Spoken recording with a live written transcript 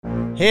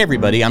Hey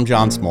everybody, I'm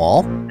John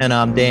Small. And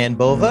I'm Dan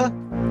Bova.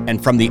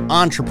 And from the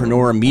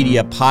Entrepreneur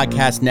Media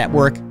Podcast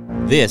Network,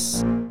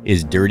 this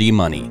is Dirty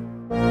Money.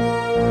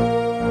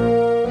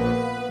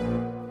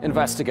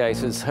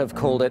 Investigators have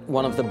called it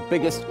one of the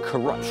biggest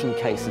corruption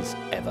cases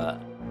ever.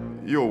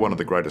 You're one of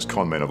the greatest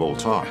con men of all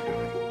time.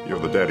 You're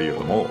the daddy of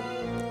them all.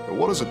 But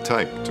what does it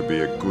take to be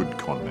a good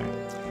con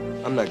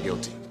man? I'm not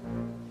guilty.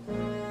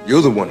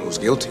 You're the one who's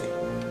guilty.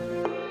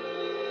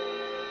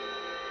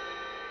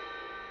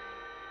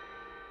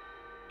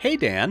 Hey,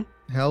 Dan.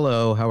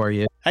 Hello, how are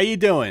you? How you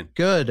doing?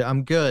 Good,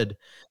 I'm good.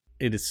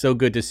 It is so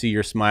good to see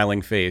your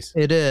smiling face.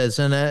 It is,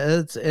 and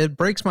it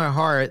breaks my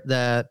heart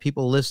that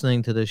people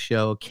listening to this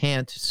show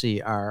can't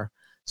see our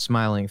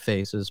smiling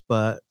faces,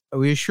 but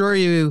we assure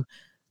you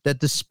that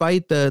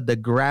despite the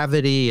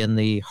gravity and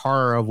the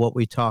horror of what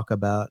we talk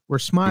about, we're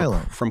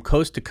smiling. From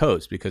coast to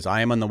coast, because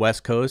I am on the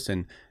West Coast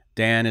and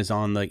Dan is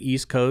on the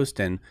East Coast,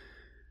 and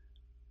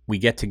we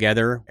get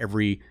together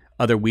every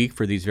other week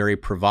for these very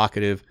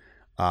provocative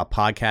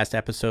podcast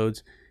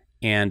episodes.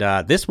 And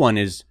this one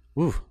is,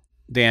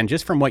 Dan,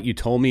 just from what you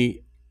told me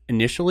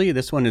initially,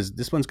 this one's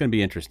going to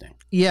be interesting.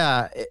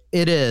 Yeah,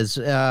 it is.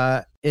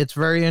 It's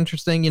very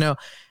interesting. You know,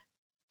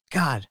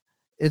 God,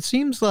 it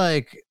seems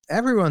like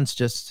everyone's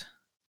just,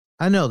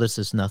 I know this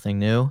is nothing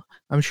new.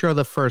 I'm sure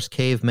the first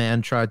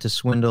caveman tried to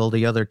swindle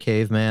the other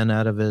caveman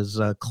out of his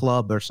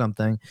club or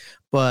something.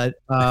 But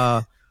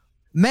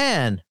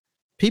man,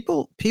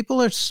 people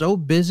are so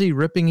busy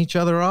ripping each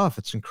other off.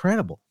 It's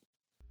incredible.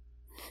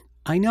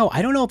 I know.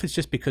 I don't know if it's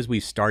just because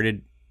we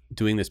started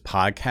doing this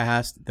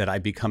podcast that I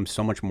become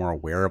so much more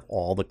aware of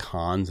all the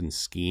cons and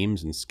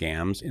schemes and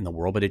scams in the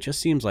world, but it just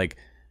seems like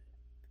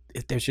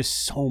there's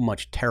just so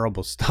much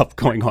terrible stuff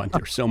going on.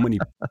 There's so many,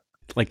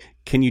 like,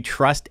 can you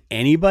trust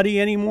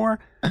anybody anymore?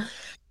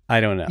 I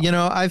don't know. You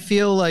know, I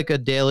feel like a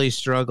daily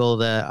struggle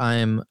that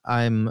I'm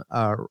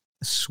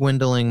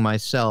swindling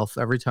myself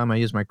every time I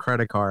use my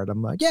credit card.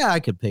 I'm like, yeah,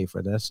 I could pay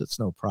for this. It's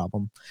no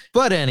problem.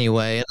 But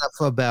anyway, enough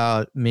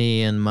about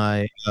me and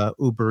my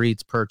Uber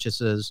Eats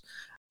purchases.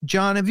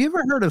 John, have you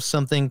ever heard of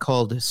something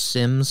called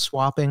SIM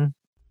swapping?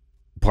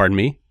 Pardon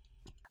me?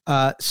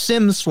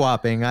 SIM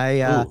swapping.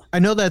 I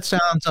know that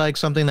sounds like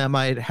something that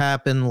might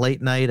happen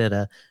late night at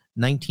a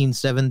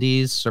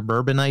 1970s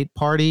suburbanite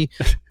party,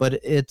 but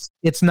it's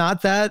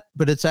not that,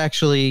 but it's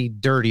actually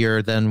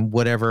dirtier than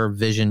whatever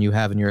vision you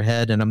have in your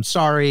head. And I'm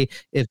sorry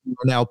if you're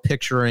now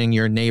picturing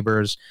your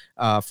neighbors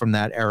from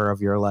that era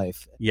of your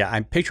life. Yeah,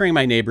 I'm picturing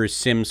my neighbors.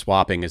 SIM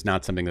swapping is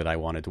not something that I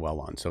want to dwell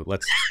on. So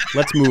let's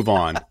move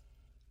on.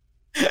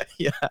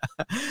 Yeah.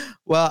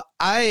 Well,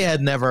 I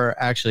had never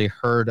actually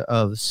heard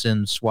of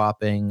SIM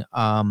swapping.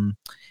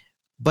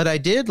 But I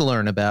did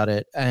learn about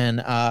it and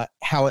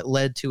how it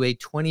led to a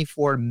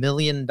 $24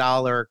 million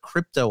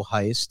crypto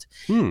heist.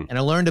 And I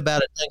learned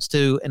about it thanks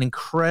to an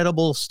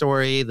incredible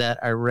story that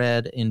I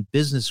read in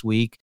Business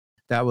Week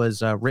that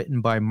was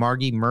written by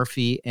Margi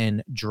Murphy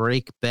and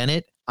Drake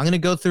Bennett. I'm going to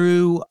go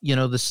through,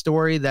 the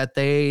story that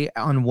they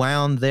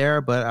unwound there,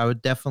 but I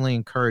would definitely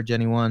encourage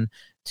anyone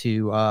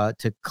to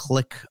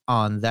click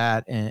on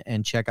that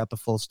and check out the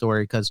full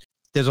story, because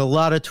there's a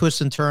lot of twists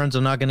and turns.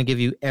 I'm not going to give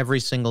you every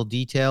single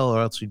detail, or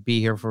else we'd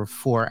be here for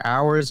 4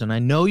 hours. And I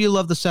know you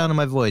love the sound of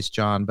my voice,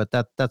 John, but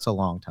that's a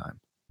long time.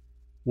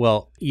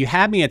 Well, you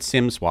had me at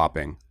SIM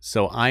swapping,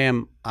 so I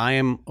am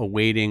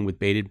awaiting with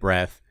bated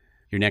breath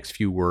your next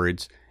few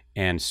words,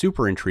 and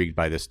super intrigued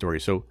by this story.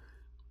 So,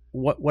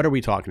 what are we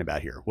talking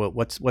about here?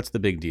 What's the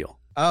big deal?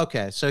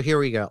 Okay, so here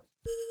we go.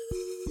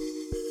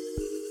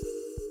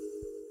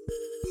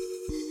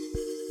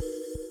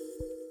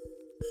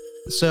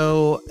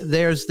 So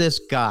there's this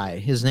guy.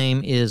 His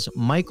name is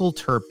Michael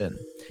Terpin.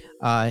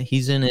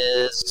 He's in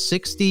his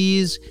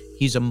 60s.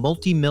 He's a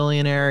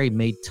multimillionaire. He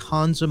made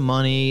tons of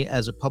money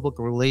as a public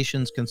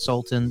relations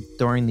consultant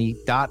during the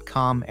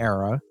 .com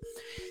era.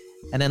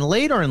 And then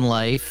later in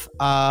life,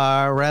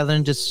 rather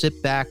than just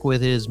sit back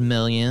with his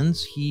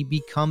millions, he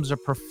becomes a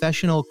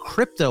professional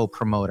crypto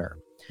promoter,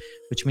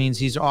 which means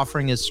he's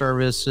offering his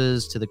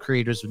services to the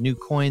creators of new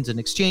coins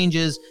and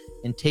exchanges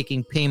and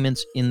taking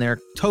payments in their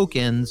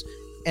tokens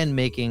and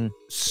making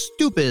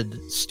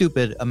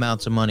stupid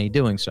amounts of money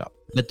doing so.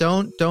 But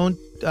don't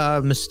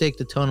mistake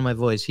the tone of my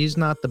voice. He's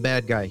not the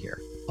bad guy here.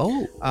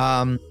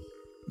 Oh.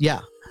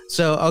 Yeah.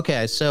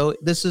 So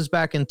this is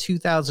back in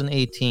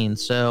 2018.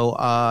 So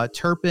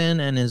Terpin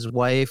and his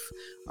wife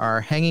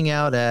are hanging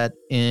out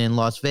in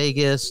Las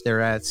Vegas.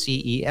 They're at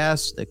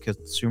CES, the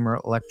Consumer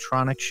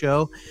Electronics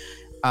Show.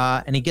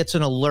 And he gets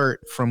an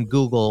alert from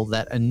Google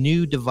that a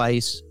new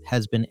device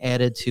has been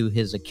added to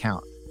his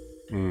account.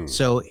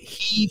 So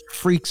he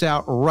freaks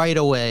out right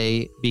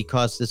away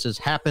because this has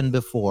happened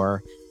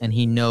before, and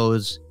he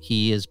knows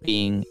he is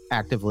being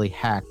actively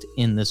hacked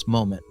in this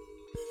moment.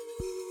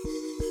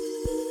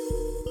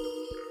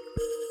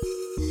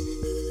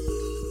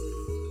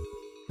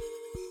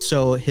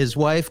 So his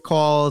wife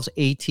calls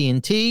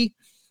AT&T,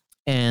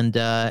 and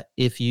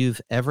if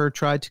you've ever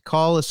tried to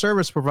call a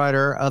service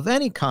provider of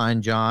any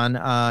kind,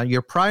 John,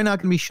 you're probably not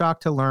going to be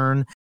shocked to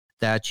learn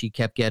that she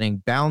kept getting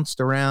bounced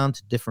around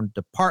to different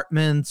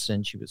departments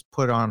and she was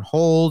put on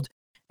hold.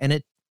 And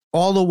it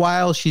all the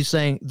while she's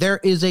saying, there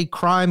is a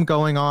crime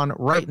going on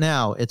right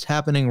now. It's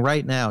happening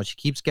right now. She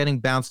keeps getting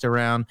bounced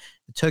around.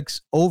 It took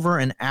over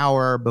an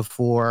hour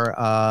before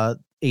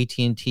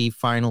AT&T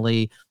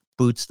finally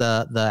boots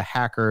the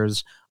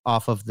hackers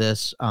off of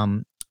this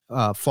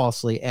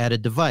falsely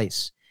added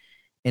device.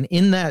 And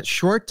in that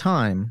short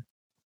time,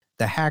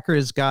 the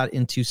hackers got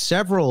into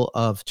several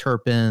of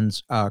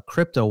Terpin's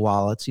crypto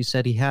wallets. He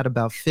said he had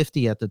about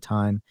 50 at the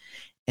time,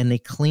 and they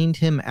cleaned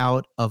him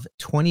out of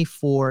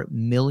 $24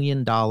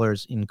 million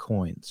in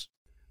coins.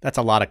 That's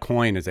a lot of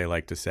coin, as they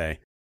like to say.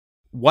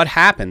 What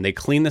happened? They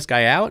cleaned this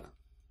guy out?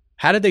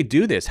 How did they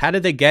do this? How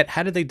did they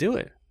do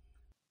it?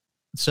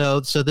 So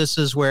this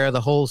is where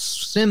the whole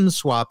SIM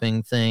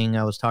swapping thing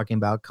I was talking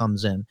about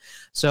comes in.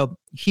 So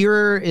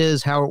here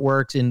is how it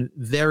works in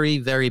very,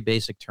 very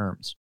basic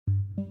terms.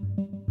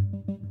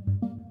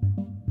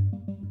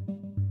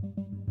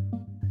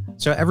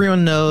 So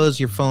everyone knows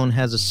your phone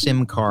has a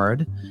SIM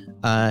card,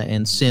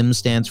 and SIM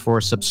stands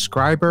for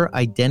Subscriber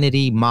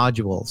Identity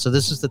Module. So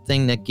this is the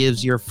thing that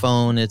gives your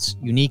phone its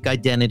unique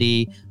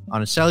identity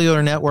on a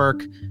cellular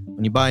network.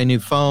 When you buy a new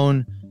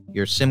phone,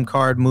 your SIM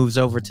card moves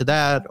over to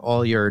that.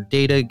 All your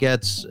data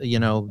gets,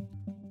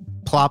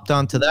 plopped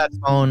onto that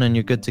phone, and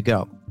you're good to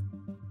go.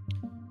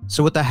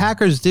 So what the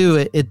hackers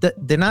do,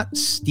 they're not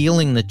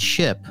stealing the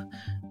chip,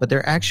 but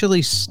they're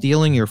actually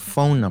stealing your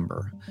phone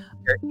number.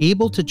 They're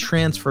able to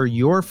transfer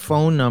your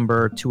phone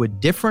number to a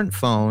different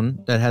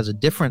phone that has a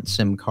different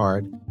SIM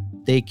card.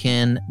 They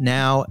can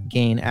now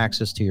gain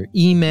access to your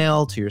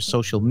email, to your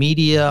social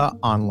media,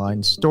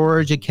 online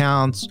storage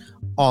accounts,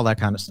 all that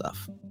kind of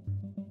stuff.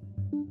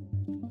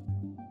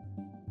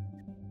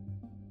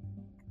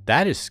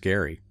 That is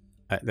scary.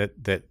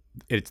 That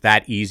it's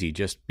that easy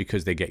just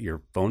because they get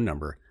your phone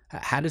number.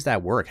 How does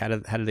that work? How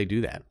do they do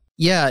that?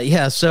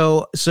 Yeah.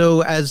 So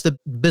as the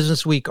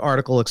Business Week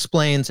article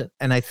explains,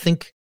 and I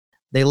think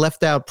they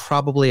left out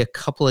probably a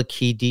couple of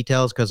key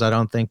details because I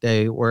don't think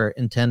they were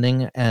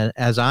intending, and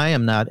as I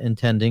am not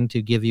intending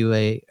to give you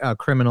a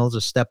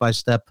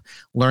step-by-step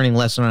learning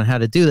lesson on how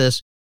to do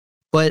this.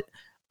 But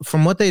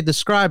from what they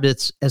described,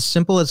 it's as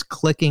simple as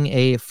clicking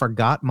a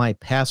forgot my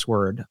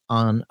password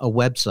on a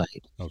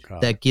website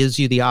that gives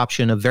you the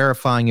option of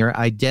verifying your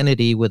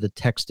identity with a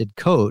texted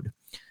code.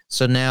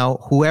 So now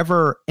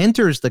whoever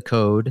enters the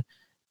code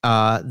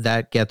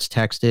that gets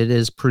texted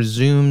is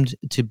presumed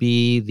to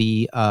be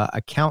the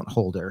account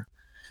holder.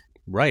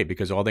 Right,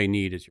 because all they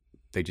need is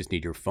they just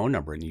need your phone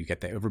number, and you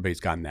get that.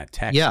 Everybody's gotten that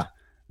text,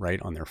 right,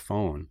 on their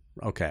phone.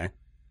 Okay.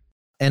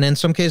 And in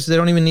some cases, they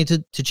don't even need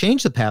to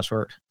change the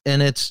password,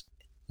 and it's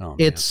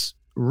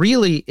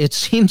really, it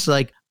seems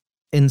like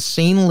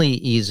insanely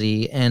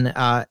easy, and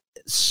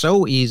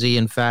so easy,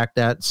 in fact,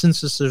 that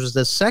since this was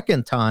the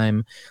second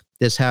time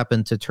this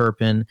happened to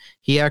Terpin,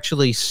 he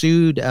actually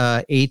sued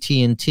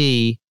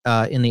AT&T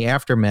in the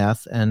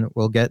aftermath, and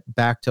we'll get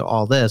back to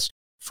all this,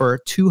 for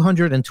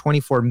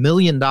 $224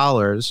 million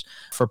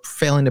for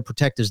failing to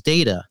protect his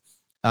data.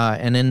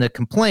 And in the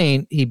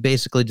complaint, he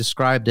basically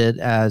described it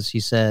as, he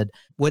said,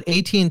 what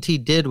AT&T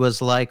did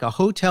was like a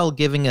hotel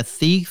giving a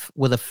thief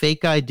with a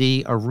fake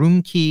ID, a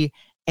room key,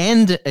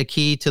 and a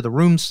key to the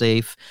room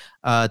safe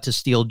to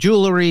steal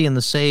jewelry in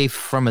the safe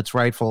from its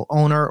rightful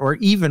owner, or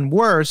even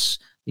worse,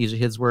 these are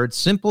his words,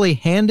 simply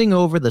handing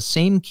over the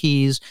same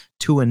keys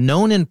to a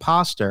known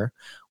imposter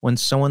when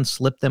someone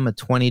slipped them a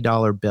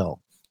 $20 bill.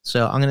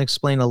 So I'm going to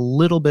explain a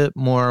little bit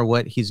more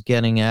what he's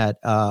getting at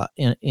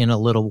in a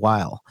little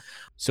while.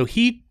 So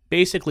he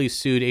basically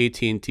sued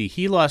AT&T.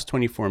 He lost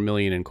 $24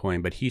 million in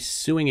coin, but he's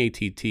suing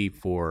AT&T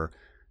for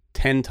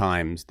 10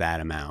 times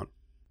that amount.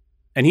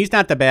 And he's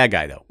not the bad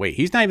guy, though. Wait,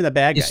 he's not even the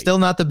bad guy. He's still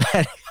not the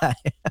bad guy.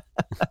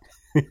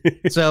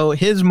 So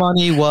his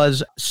money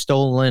was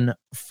stolen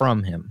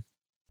from him.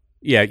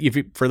 Yeah,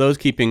 for those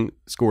keeping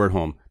score at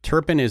home,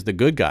 Terpin is the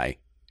good guy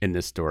in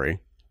this story.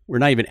 We're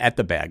not even at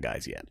the bad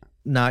guys yet.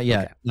 Not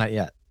yet.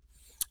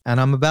 And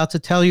I'm about to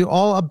tell you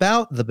all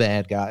about the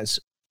bad guys.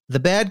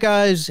 The bad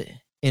guys,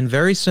 in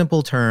very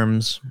simple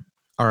terms,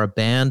 are a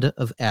band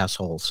of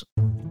assholes.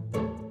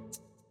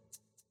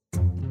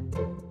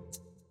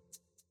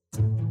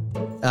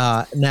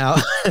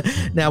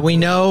 Now we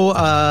know,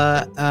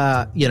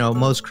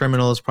 most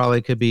criminals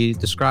probably could be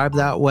described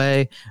that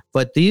way,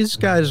 but these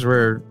guys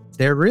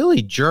they're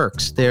really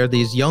jerks. They're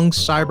these young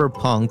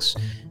cyberpunks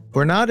who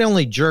are not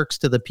only jerks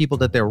to the people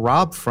that they're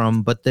robbed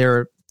from, but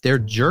they're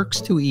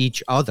jerks to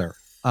each other.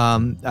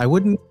 I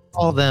wouldn't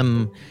call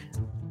them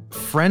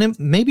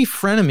maybe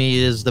frenemy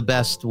is the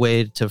best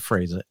way to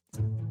phrase it.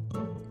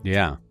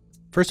 Yeah.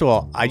 First of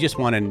all, I just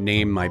want to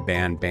name my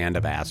band Band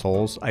of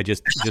Assholes. I've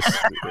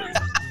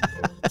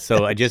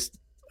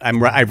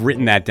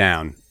written that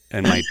down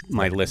in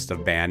my list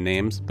of band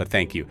names, but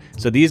thank you.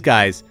 So these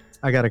guys,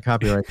 I got to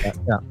copyright that.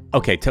 Yeah.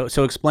 Okay.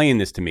 So explain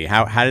this to me.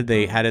 How are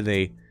they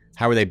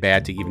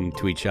bad to even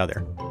to each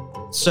other?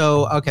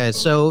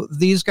 So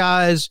these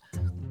guys,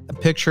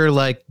 picture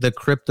like the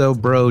crypto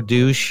bro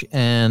douche,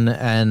 and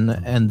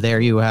there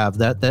you have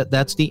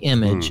that's the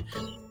image.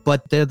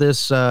 But they're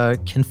this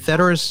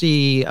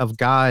confederacy of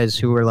guys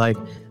who are like,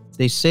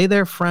 they say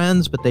they're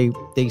friends, but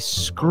they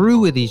screw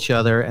with each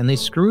other, and they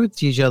screw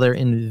with each other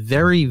in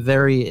very,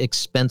 very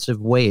expensive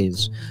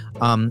ways.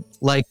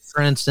 Like,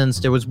 for instance,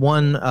 there was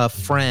one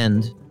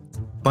friend,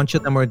 a bunch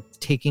of them were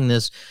taking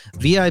this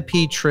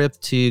VIP trip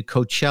to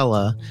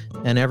Coachella,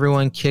 and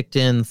everyone kicked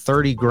in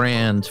 30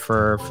 grand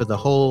for the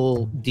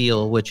whole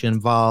deal, which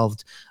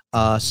involved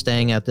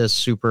staying at this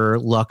super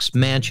luxe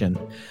mansion.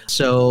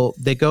 So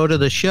they go to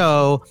the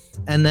show,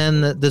 and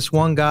then this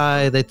one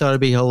guy, they thought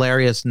it'd be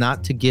hilarious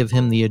not to give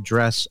him the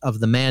address of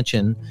the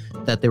mansion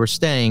that they were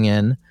staying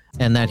in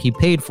and that he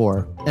paid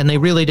for. And they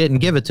really didn't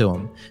give it to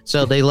him.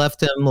 So they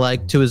left him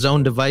like to his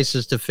own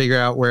devices to figure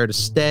out where to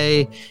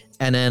stay.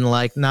 And then,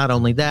 like, not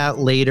only that,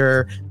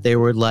 later they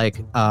would like,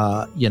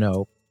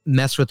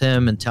 mess with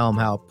him and tell him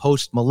how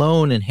Post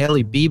Malone and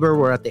Hailey Bieber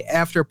were at the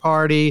after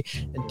party,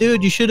 and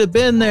dude, you should have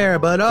been there,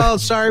 but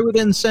sorry, we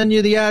didn't send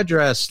you the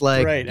address.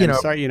 Like, right,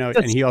 sorry,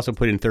 and he also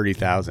put in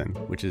 30,000,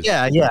 which is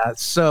yeah.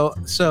 So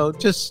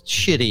just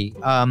shitty.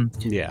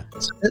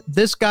 So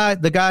this guy,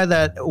 the guy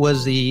that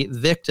was the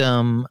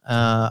victim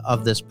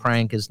of this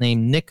prank, is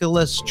named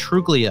Nicholas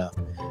Truglia,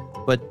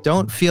 but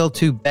don't feel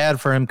too bad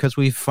for him because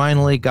we've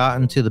finally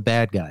gotten to the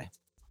bad guy.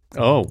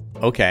 Oh,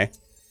 okay.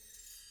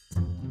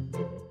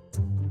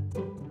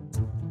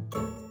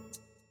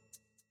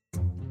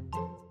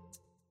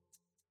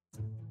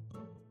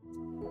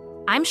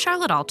 I'm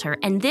Charlotte Alter,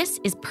 and this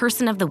is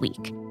Person of the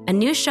Week, a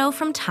new show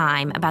from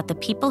Time about the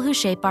people who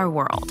shape our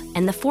world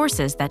and the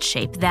forces that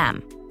shape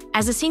them.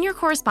 As a senior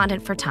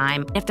correspondent for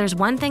Time, if there's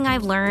one thing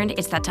I've learned,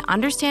 it's that to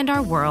understand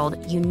our world,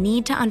 you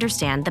need to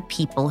understand the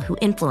people who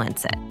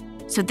influence it.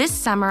 So this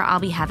summer, I'll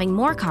be having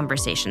more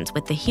conversations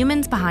with the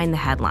humans behind the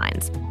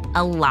headlines,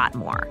 a lot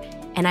more,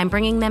 and I'm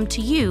bringing them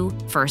to you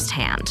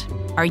firsthand.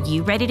 Are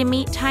you ready to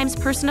meet Time's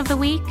Person of the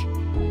Week?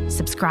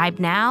 Subscribe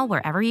now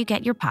wherever you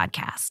get your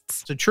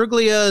podcasts. So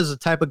Truglia is the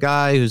type of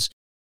guy who's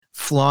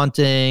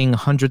flaunting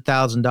 $100,000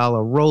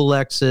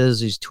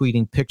 Rolexes. He's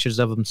tweeting pictures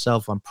of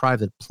himself on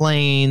private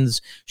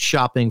planes,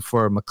 shopping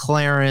for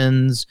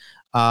McLarens.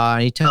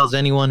 He tells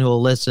anyone who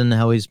will listen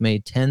how he's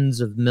made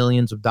tens of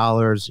millions of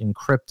dollars in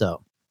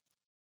crypto.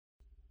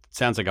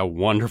 Sounds like a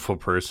wonderful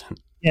person.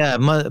 Yeah,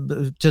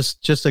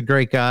 just a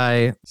great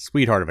guy.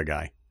 Sweetheart of a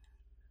guy.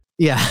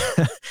 Yeah.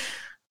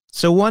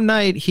 So one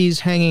night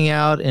he's hanging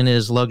out in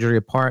his luxury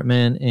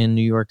apartment in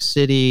New York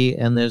City,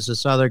 and there's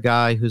this other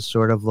guy who's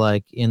sort of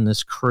like in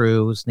this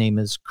crew. His name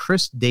is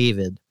Chris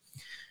David.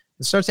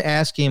 He starts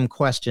asking him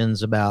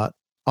questions about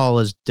all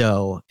his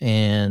dough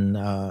and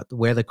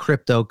where the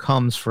crypto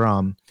comes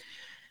from.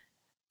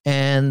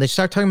 And they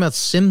start talking about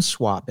SIM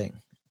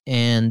swapping.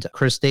 And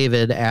Chris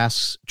David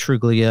asks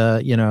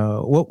Truglia,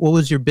 what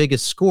was your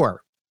biggest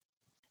score?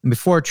 And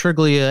before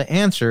Truglia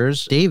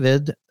answers,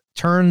 David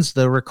turns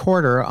the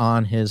recorder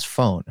on his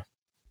phone.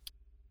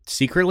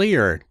 Secretly,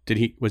 or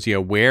was he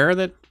aware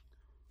that?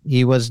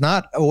 He was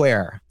not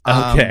aware.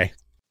 Okay.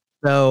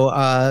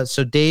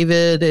 So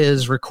David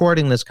is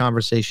recording this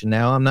conversation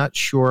now. I'm not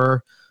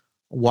sure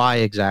why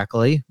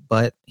exactly,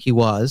 but he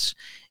was.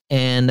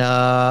 And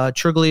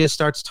Truglia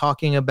starts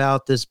talking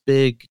about this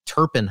big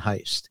Terpin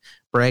heist,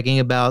 bragging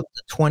about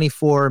the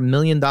 $24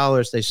 million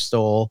they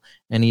stole.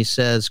 And he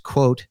says,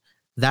 quote,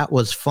 "That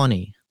was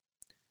funny,"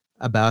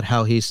 about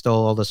how he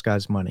stole all this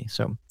guy's money.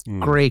 So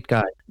great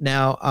guy.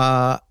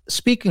 Now,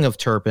 speaking of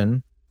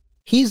Terpin,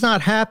 he's not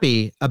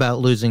happy about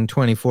losing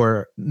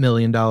 $24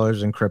 million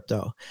in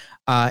crypto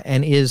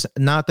and is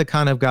not the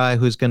kind of guy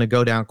who's going to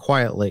go down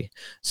quietly.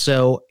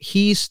 So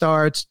he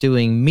starts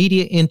doing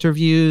media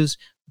interviews,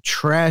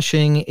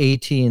 trashing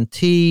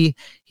AT&T.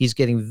 He's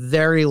getting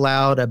very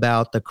loud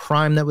about the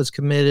crime that was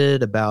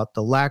committed, about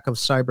the lack of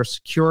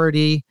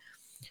cybersecurity.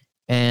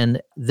 And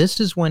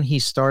this is when he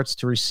starts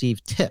to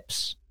receive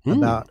tips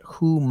about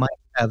who might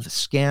have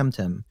scammed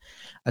him,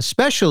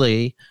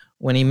 especially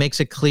when he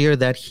makes it clear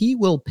that he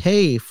will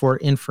pay for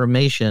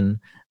information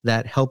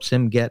that helps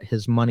him get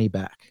his money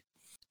back.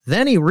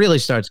 Then he really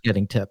starts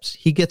getting tips.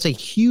 He gets a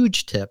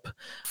huge tip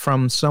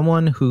from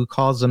someone who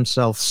calls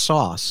himself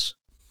Sauce.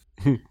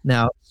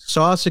 Now,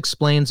 Sauce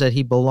explains that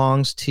he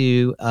belongs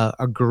to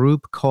a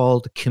group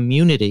called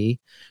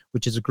Community,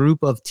 which is a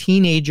group of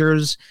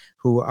teenagers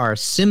who are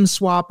SIM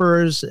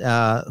swappers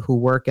who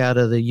work out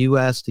of the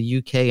US, the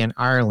UK, and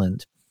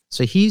Ireland.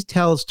 So he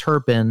tells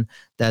Terpin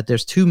that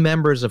there's two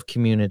members of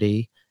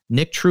Community,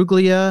 Nick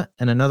Truglia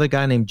and another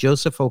guy named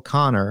Joseph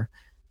O'Connor.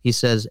 He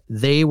says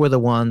they were the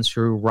ones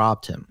who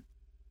robbed him.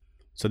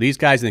 So these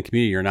guys in the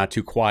community are not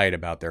too quiet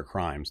about their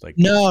crimes. Like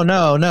No.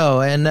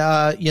 And,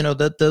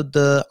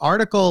 the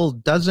article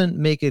doesn't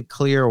make it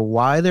clear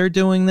why they're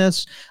doing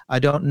this. I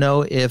don't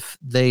know if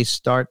they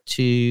start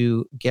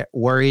to get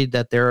worried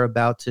that they're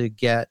about to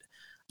get,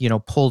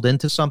 pulled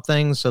into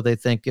something. So they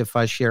think if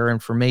I share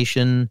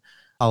information,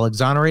 I'll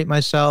exonerate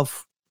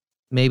myself.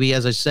 Maybe,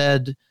 as I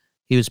said,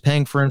 he was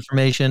paying for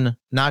information.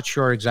 Not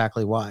sure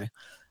exactly why.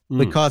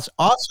 because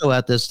also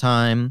at this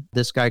time,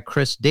 this guy,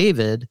 Chris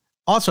David,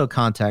 also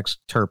contacts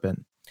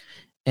Terpin.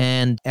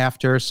 And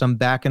after some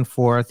back and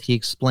forth, he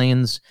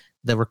explains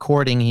the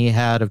recording he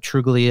had of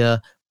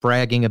Truglia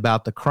bragging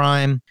about the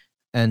crime.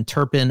 And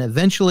Terpin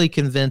eventually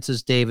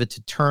convinces David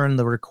to turn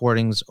the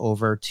recordings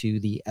over to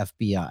the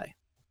FBI.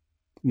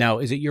 Now,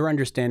 is it your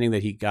understanding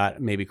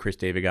that maybe Chris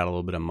David got a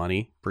little bit of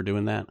money for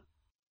doing that?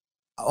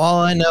 All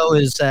I know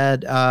is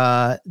that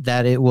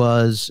that it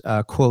was,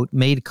 quote,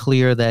 made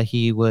clear that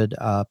he would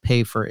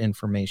pay for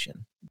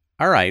information.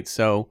 All right.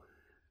 So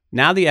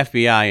now the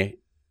FBI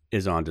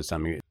is onto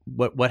something.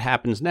 What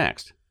happens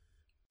next?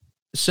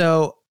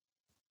 So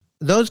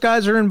those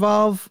guys are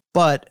involved,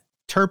 but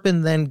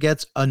Terpin then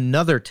gets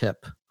another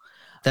tip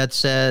that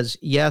says,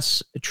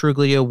 yes,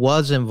 Truglia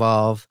was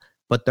involved,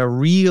 but the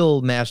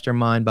real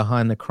mastermind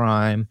behind the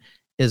crime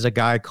is a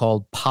guy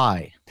called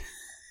Pi.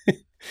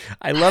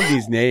 I love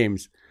these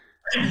names.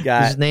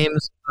 His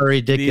names are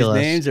ridiculous.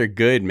 These names are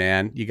good,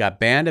 man. You got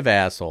Band of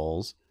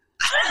Assholes.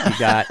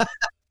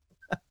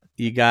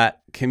 You got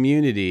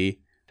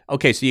Community.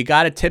 Okay, so you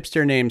got a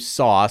tipster named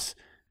Sauce.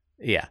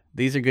 Yeah,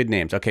 these are good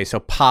names. Okay, so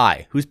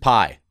Pi. Who's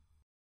Pi?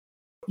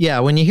 Yeah,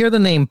 when you hear the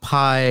name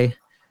Pi,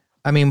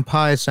 I mean,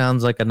 Pi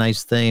sounds like a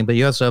nice thing, but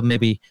you also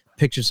maybe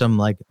picture some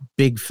like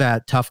big,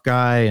 fat, tough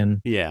guy.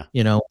 And,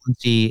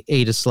 once he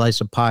ate a slice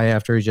of pie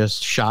after he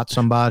just shot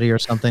somebody or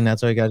something,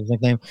 that's why he got his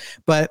nickname.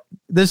 But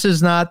this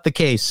is not the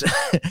case.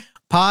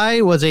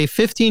 Pi was a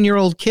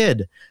 15-year-old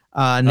kid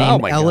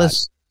named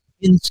Ellis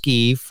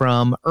Pinsky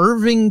from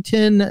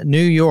Irvington, New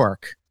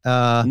York.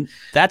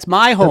 That's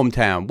my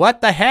hometown.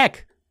 What the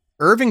heck?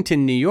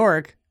 Irvington, New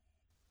York.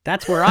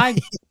 That's where I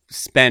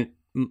spent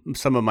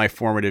some of my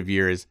formative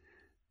years.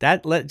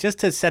 Just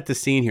to set the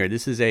scene here,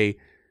 this is a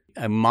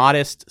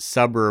modest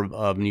suburb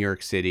of New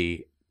York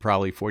City,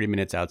 probably 40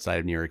 minutes outside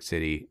of New York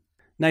City.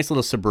 Nice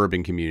little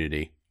suburban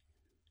community.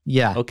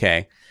 Yeah.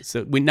 Okay.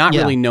 So we're not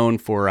really known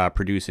for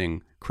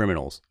producing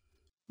criminals.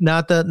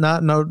 Not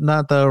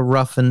the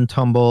rough and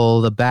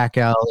tumble, the back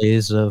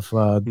alleys of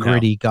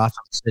gritty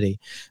Gotham City.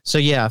 So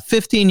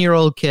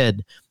 15-year-old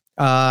kid.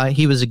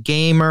 He was a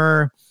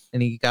gamer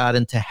and he got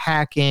into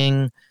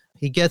hacking.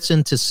 He gets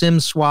into SIM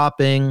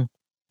swapping.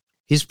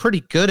 He's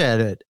pretty good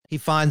at it. He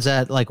finds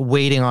that like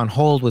waiting on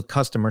hold with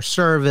customer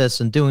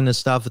service and doing this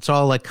stuff, it's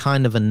all like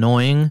kind of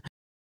annoying.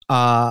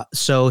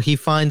 So he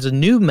finds a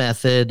new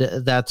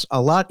method that's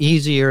a lot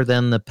easier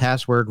than the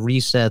password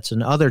resets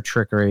and other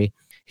trickery.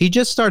 He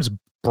just starts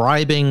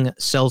bribing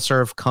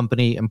self-serve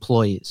company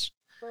employees.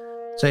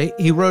 So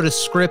he wrote a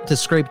script to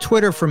scrape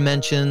Twitter for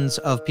mentions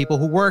of people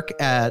who work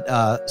at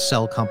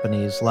cell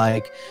companies.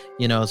 Like,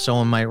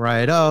 someone might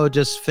write, "Oh,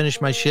 just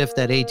finished my shift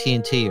at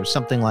AT&T," or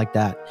something like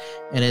that.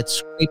 And it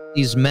scraped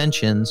these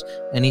mentions,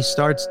 and he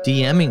starts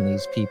DMing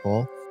these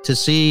people to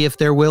see if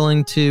they're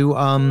willing to,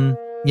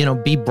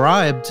 be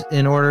bribed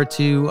in order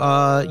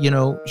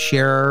to,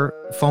 share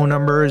phone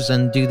numbers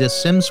and do this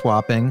SIM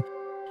swapping.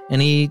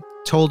 And he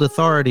told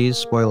authorities,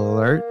 spoiler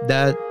alert,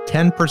 that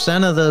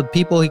 10% of the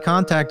people he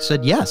contacted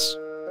said yes.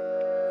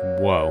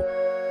 Whoa.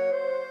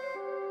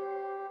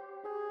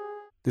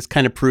 This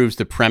kind of proves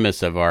the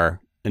premise of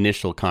our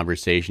initial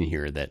conversation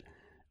here, that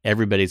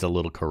everybody's a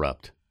little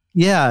corrupt.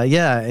 Yeah,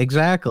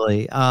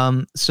 exactly.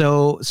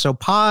 So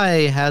Pi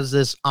has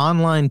this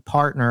online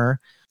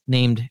partner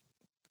named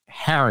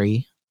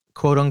Harry,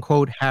 quote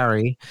unquote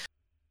Harry.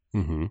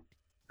 Mm-hmm.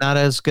 Not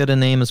as good a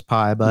name as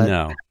Pi, but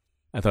no.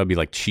 I thought it'd be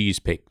like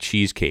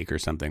cheesecake or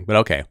something. But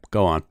okay,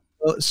 go on.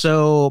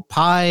 So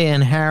Pi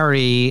and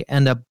Harry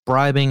end up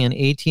bribing an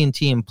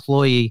AT&T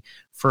employee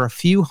for a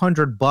few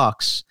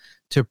 $100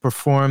 to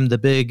perform the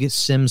big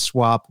SIM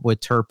swap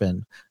with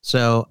Terpin.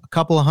 So a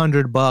couple of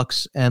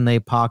 $100 and they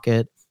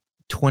pocket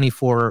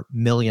 $24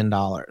 million.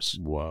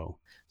 Whoa.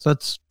 So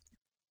that's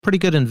pretty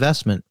good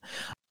investment.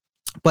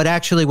 But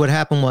actually what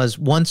happened was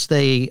once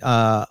they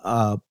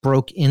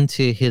broke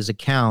into his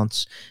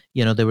accounts,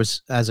 there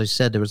was, as I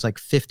said, there was like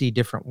 50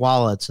 different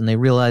wallets, and they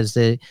realized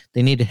they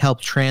needed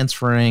help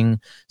transferring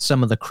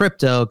some of the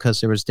crypto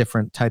because there was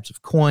different types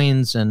of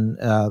coins and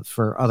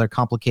for other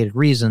complicated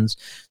reasons.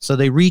 So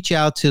they reach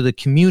out to the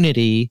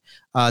community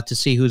to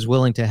see who's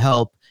willing to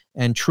help.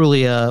 And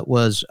Truglia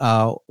was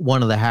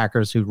one of the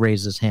hackers who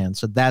raised his hand.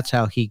 So that's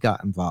how he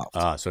got involved.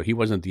 So he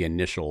wasn't the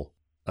initial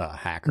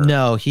hacker.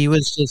 No, he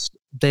was just,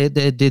 they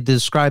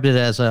described it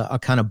as a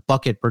kind of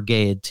bucket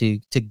brigade to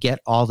get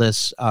all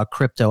this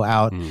crypto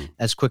out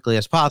as quickly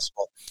as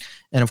possible.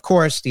 And of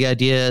course, the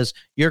idea is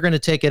you're going to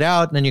take it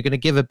out and then you're going to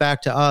give it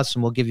back to us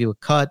and we'll give you a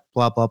cut,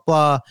 blah, blah,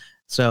 blah.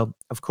 So,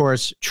 of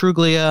course,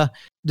 Truglia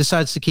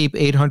decides to keep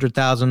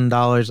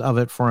 $800,000 of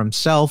it for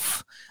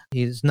himself.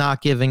 He's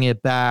not giving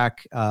it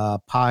back.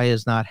 Pi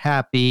is not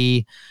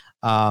happy.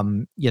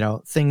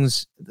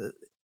 Things,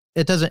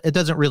 it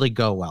doesn't really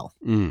go well.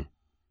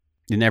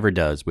 It never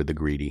does with the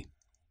greedy.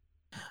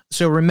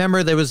 So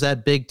remember, there was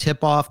that big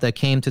tip-off that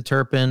came to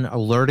Terpin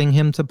alerting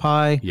him to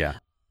Pi? Yeah.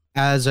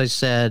 As I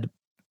said,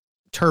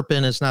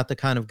 Terpin is not the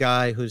kind of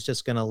guy who's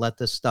just going to let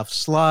this stuff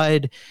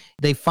slide.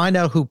 They find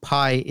out who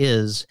Pi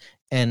is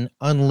and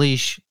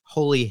unleash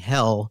holy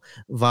hell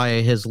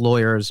via his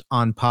lawyers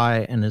on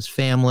Pi and his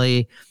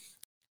family.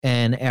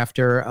 And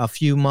after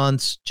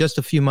just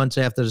a few months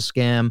after the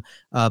scam,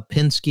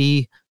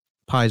 Pinsky,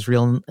 Pi's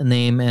real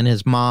name, and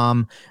his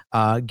mom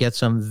get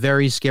some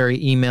very scary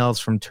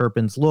emails from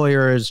Terpin's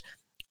lawyers.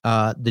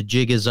 The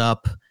jig is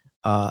up.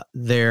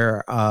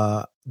 They're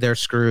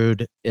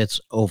screwed.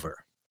 It's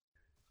over.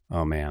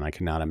 Oh man, I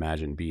cannot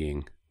imagine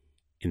being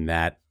in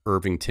that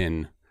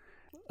Irvington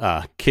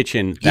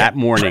kitchen that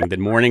morning. The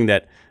morning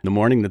that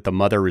the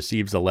mother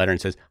receives the letter and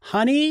says,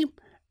 "Honey,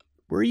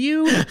 were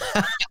you?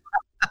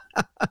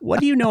 What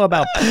do you know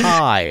about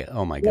Pi?"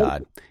 Oh my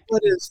God.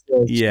 What is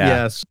this? Yeah.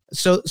 Yes.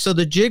 So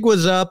the jig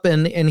was up,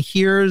 and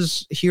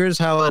here's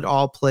how it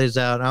all plays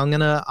out. I'm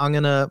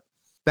gonna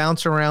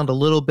bounce around a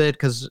little bit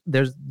because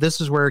this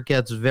is where it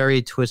gets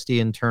very twisty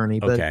and turny.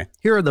 But Okay.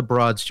 Here are the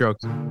broad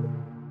strokes.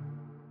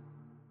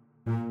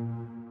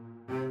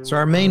 So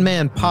our main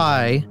man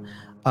Pi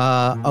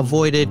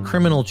avoided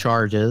criminal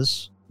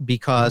charges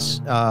because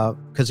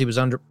he was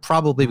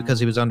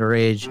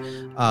underage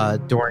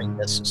during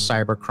this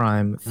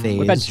cybercrime phase.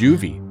 What about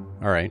juvie?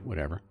 All right,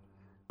 whatever.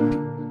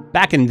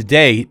 Back in the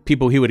day, he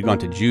would have gone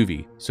to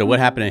juvie. So what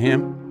happened to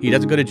him? He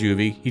doesn't go to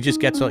juvie. He just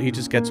gets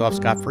off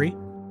scot-free.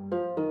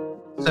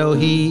 So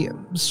he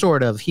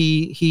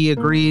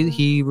agreed.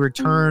 He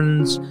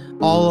returns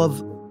all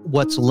of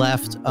what's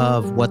left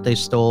of what they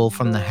stole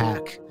from the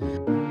hack.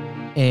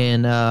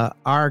 And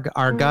our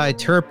guy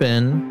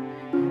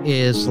Terpin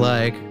is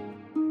like,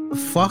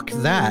 fuck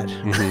that.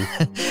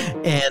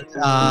 Mm-hmm.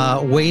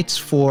 And waits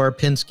for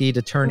Pinsky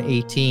to turn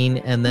 18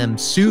 and then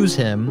sues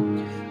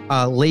him,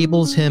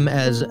 labels him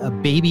as a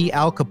baby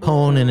Al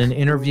Capone in an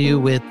interview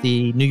with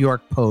the New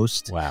York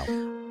Post. Wow.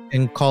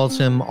 And calls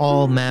him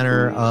all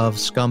manner of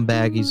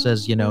scumbag. He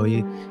says, he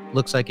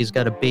looks like he's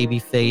got a baby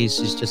face.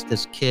 He's just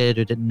this kid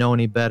who didn't know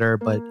any better,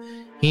 but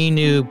he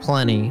knew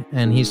plenty,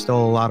 and he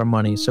stole a lot of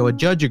money. So a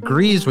judge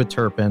agrees with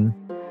Terpin,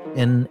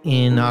 and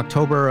in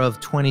October of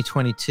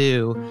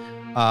 2022,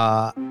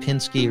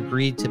 Pinsky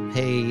agreed to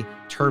pay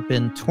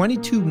Terpin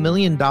 $22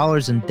 million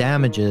in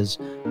damages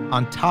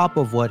on top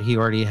of what he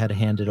already had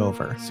handed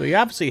over. So he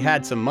obviously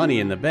had some money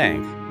in the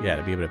bank,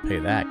 to be able to pay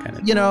that kind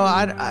of.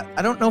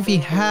 I don't know if he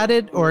had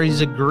it or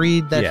he's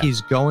agreed that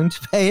he's going to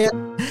pay it.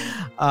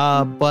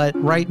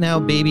 But right now,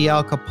 baby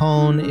Al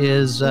Capone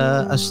is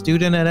a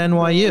student at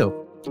NYU.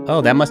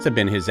 Oh, that must have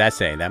been his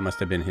essay. That must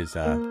have been his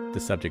the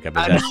subject of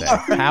his essay.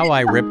 Right? How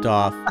I ripped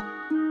off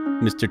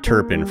Mr.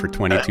 Terpin for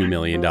 $22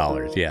 million.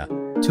 Yeah.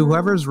 To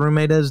whoever's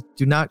roommate is,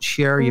 do not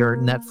share your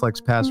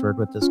Netflix password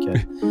with this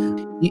kid.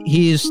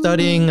 He is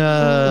studying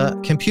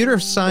computer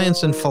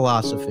science and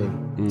philosophy.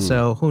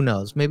 So who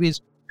knows? Maybe he's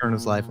going to turn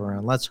his life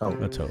around. Let's hope.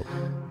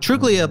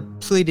 Truglia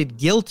pleaded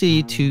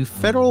guilty to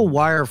federal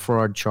wire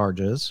fraud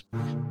charges.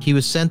 He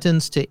was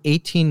sentenced to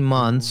 18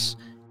 months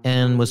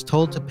and was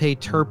told to pay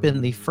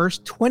Terpin the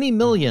first $20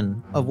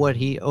 million of what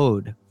he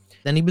owed.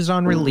 Then he was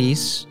on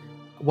release.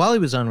 While he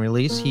was on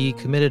release, he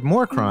committed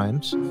more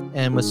crimes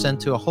and was sent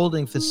to a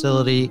holding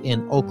facility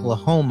in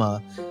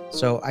Oklahoma.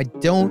 So I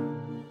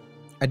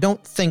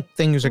don't think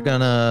things are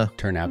gonna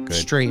turn out good.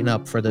 Straighten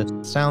up for this.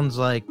 Sounds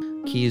like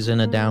he's in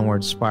a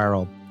downward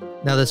spiral.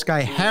 Now this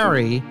guy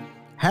Harry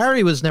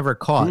was never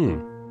caught.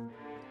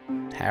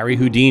 Harry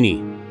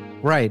Houdini.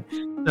 Right.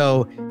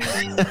 So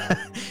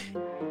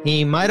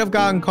he might have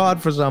gotten caught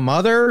for some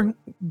other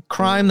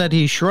crime that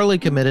he surely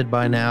committed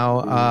by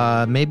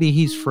now. Maybe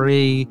he's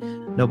free.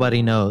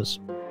 Nobody knows.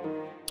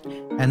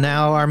 And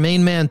now our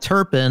main man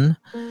Terpin.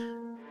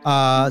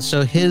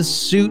 So his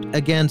suit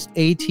against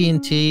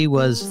AT&T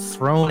was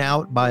thrown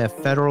out by a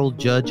federal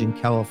judge in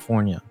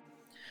California.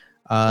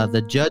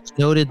 The judge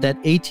noted that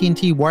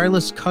AT&T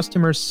wireless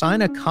customers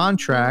sign a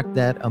contract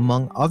that,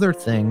 among other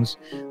things,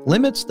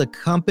 limits the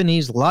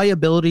company's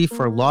liability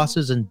for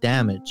losses and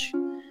damage,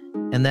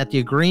 and that the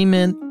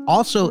agreement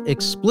also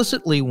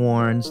explicitly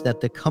warns that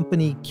the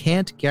company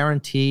can't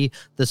guarantee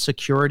the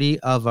security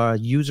of a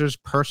user's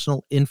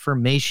personal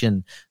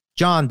information.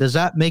 John, does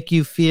that make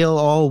you feel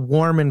all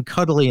warm and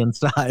cuddly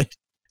inside?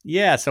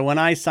 Yeah, so when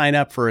I sign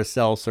up for a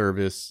cell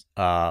service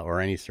or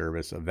any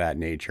service of that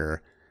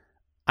nature,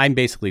 I'm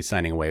basically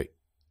signing away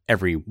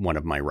every one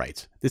of my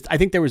rights. I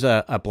think there was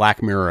a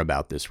Black Mirror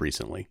about this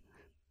recently.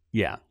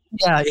 Yeah.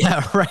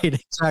 Yeah, right,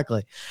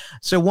 exactly.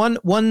 So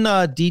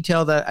one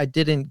detail that I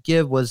didn't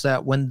give was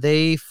that when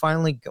they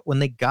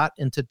got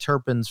into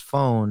Terpin's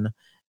phone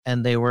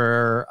and they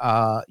were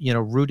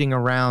rooting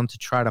around to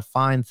try to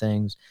find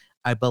things,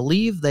 I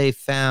believe they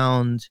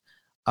found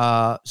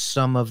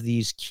some of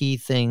these key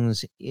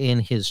things in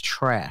his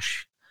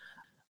trash.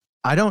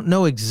 I don't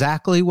know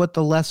exactly what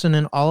the lesson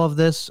in all of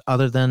this,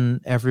 other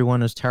than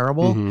everyone is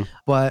terrible,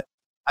 but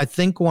I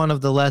think one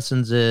of the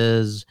lessons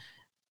is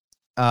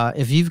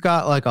if you've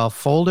got like a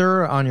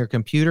folder on your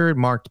computer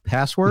marked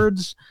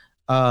passwords,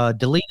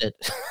 delete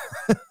it.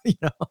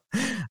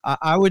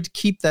 I would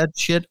keep that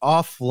shit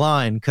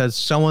offline because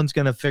someone's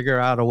going to figure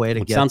out a way to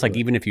get it. It sounds like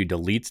even if you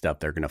delete stuff,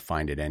 they're going to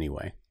find it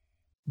anyway.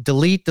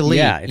 Delete.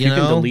 Yeah, if you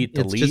can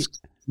delete.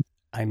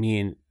 I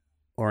mean,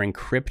 or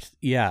encrypt.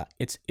 Yeah,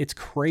 it's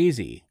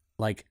crazy.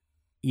 Like,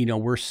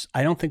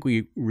 I don't think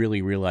we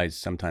really realize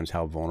sometimes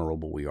how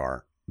vulnerable we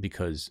are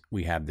because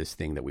we have this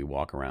thing that we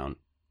walk around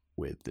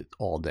with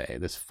all day,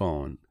 this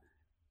phone.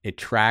 It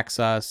tracks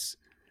us.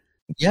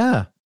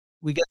 Yeah.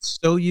 We get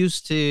so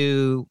used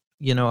to,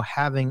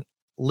 having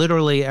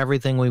literally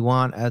everything we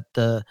want at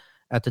the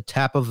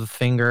tap of a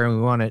finger, and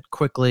we want it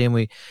quickly, and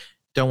we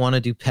don't want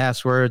to do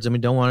passwords, and we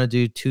don't want to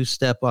do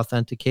two-step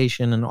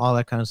authentication and all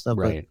that kind of stuff.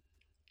 Right.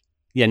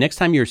 Yeah. Next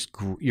time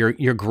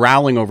you're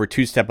growling over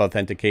two-step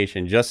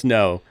authentication, just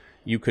know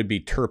you could be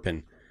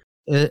Terpin.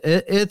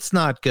 It's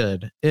not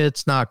good.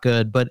 It's not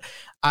good. But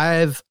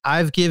I've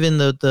given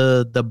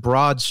the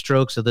broad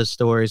strokes of this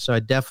story, so I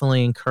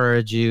definitely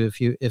encourage you,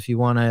 if you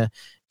want to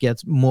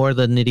get more of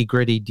the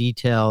nitty-gritty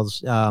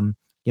details,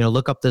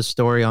 look up this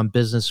story on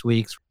Business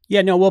Week's.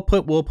 Yeah, no, we'll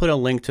put a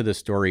link to the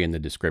story in the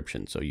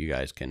description so you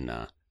guys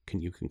can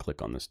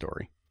click on the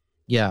story.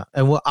 Yeah,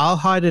 and I'll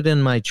hide it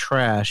in my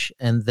trash,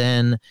 and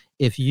then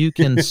if you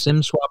can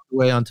SIM swap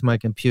away onto my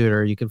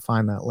computer, you can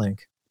find that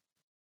link.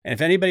 And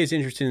if anybody's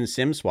interested in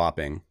SIM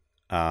swapping,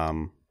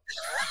 I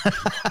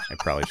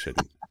probably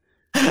shouldn't.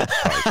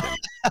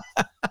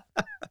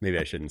 Maybe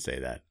I shouldn't say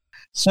that.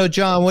 So,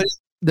 John,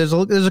 there's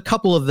a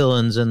couple of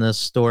villains in this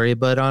story,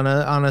 but on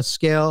a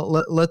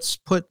scale, let's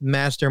put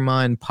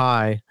Mastermind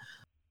Pi.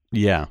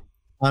 Yeah.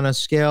 On a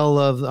scale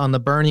on the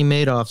Bernie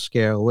Madoff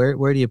scale,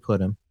 where do you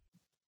put him?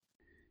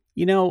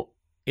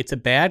 It's a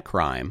bad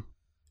crime,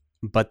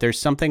 but there's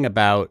something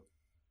about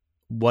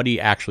what he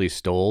actually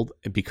stole,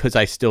 because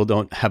I still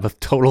don't have a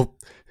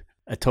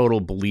total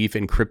belief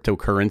in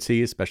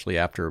cryptocurrency, especially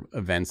after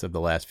events of the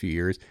last few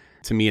years.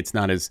 To me, it's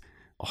not as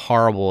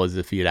horrible as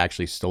if he had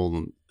actually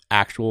stolen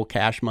actual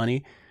cash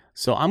money.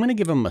 So I'm going to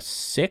give him a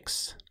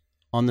 6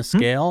 on the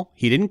scale.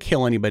 He didn't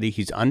kill anybody.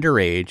 He's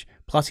underage.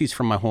 Plus, he's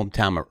from my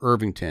hometown of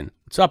Irvington.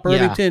 What's up,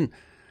 Irvington?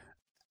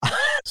 Yeah.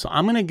 So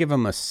I'm going to give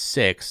him a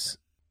 6.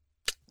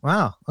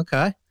 Wow.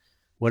 Okay.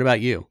 What about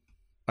you?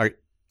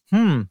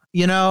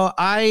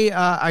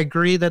 I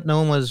agree that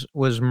no one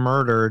was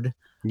murdered.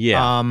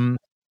 Yeah.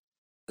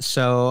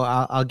 So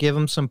I'll give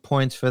him some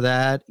points for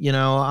that.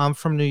 I'm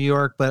from New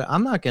York, but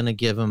I'm not going to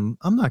give him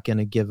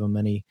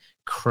any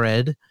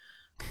cred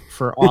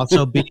for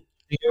also being in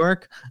New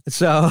York.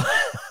 So,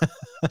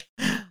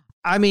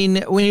 I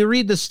mean, when you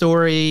read the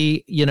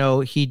story,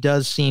 he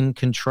does seem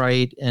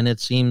contrite, and it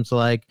seems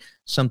like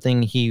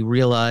something he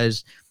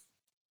realized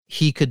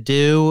he could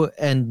do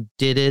and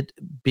did it,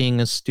 being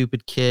a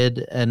stupid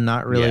kid and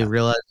not really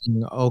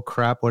realizing, oh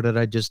crap, what did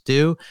I just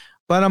do?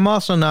 But I'm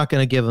also not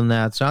going to give him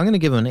that. So I'm going to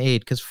give him an 8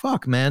 because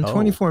fuck, man,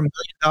 $24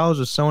 million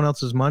with someone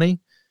else's money.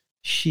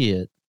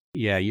 Shit.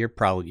 Yeah, you're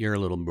a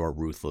little more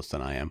ruthless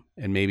than I am.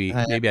 And maybe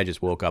I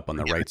just woke up on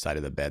the right side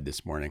of the bed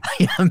this morning.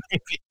 Yeah,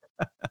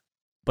 maybe.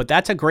 But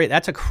that's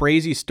a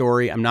crazy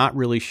story. I'm not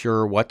really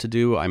sure what to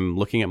do. I'm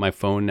looking at my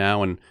phone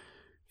now and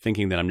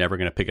thinking that I'm never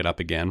going to pick it up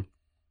again.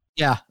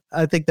 Yeah,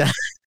 I think that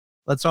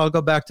let's all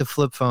go back to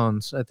flip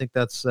phones. I think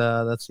that's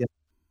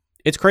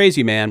It's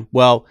crazy, man.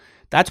 Well,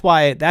 that's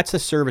a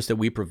service that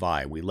we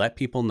provide. We let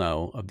people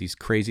know of these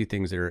crazy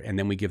things and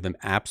then we give them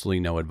absolutely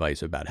no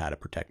advice about how to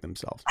protect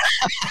themselves.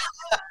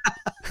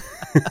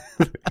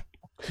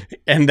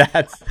 And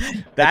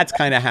that's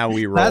kind of how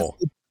we roll.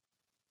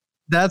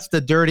 That's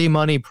the dirty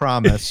money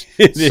promise.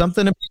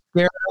 Something to be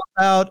scared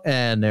about,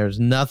 and there's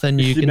nothing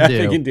you can do.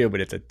 Nothing you can do, but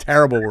it's a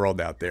terrible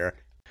world out there.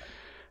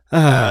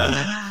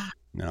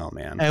 No,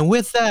 man. And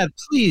with that,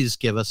 please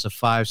give us a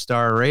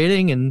 5-star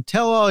rating and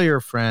tell all your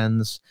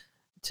friends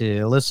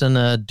to listen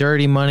to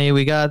Dirty Money.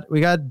 We got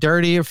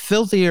dirtier,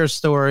 filthier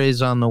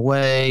stories on the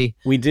way.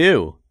 We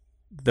do.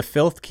 The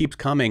filth keeps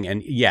coming,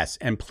 and yes,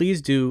 and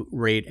please do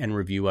rate and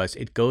review us.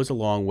 It goes a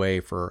long way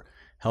for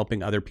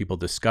helping other people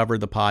discover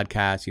the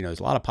podcast.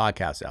 There's a lot of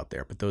podcasts out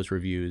there, but those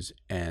reviews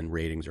and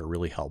ratings are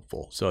really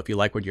helpful. So if you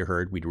like what you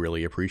heard, we'd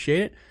really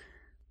appreciate it.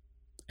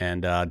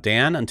 And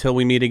Dan, until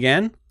we meet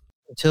again.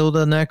 Until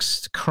the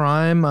next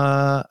crime,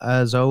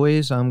 as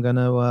always, I'm going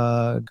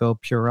to go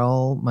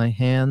Purell my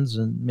hands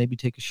and maybe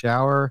take a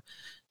shower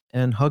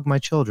and hug my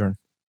children.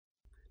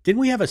 Didn't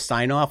we have a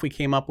sign-off we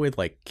came up with?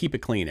 Like, keep it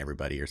clean,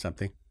 everybody, or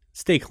something?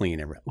 Stay clean,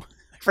 everyone.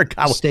 I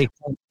forgot. Stay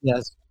clean,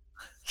 yes.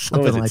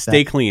 Something like that.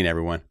 Stay clean,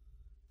 everyone.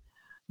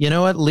 You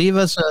know what? Leave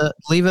us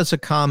a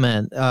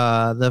comment.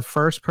 The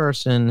first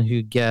person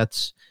who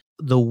gets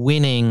the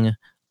winning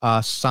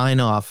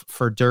sign-off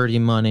for Dirty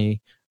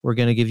Money, we're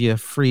going to give you a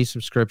free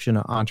subscription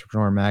to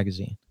Entrepreneur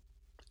Magazine.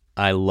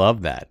 I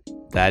love that.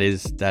 That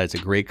is a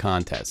great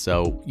contest.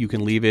 So you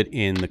can leave it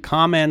in the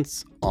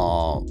comments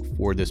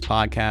for this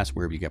podcast.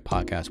 Wherever you get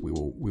podcasts, we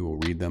will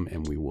read them,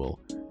 and we will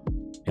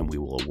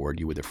award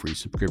you with a free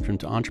subscription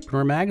to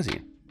Entrepreneur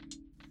Magazine.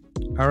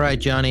 All right,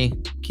 Johnny,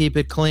 keep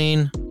it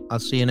clean. I'll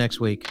see you next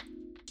week.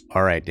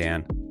 All right,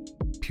 Dan.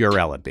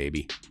 Purell it,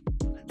 baby.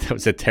 That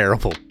was a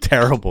terrible,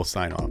 terrible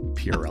sign off.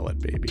 Purell it,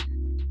 baby.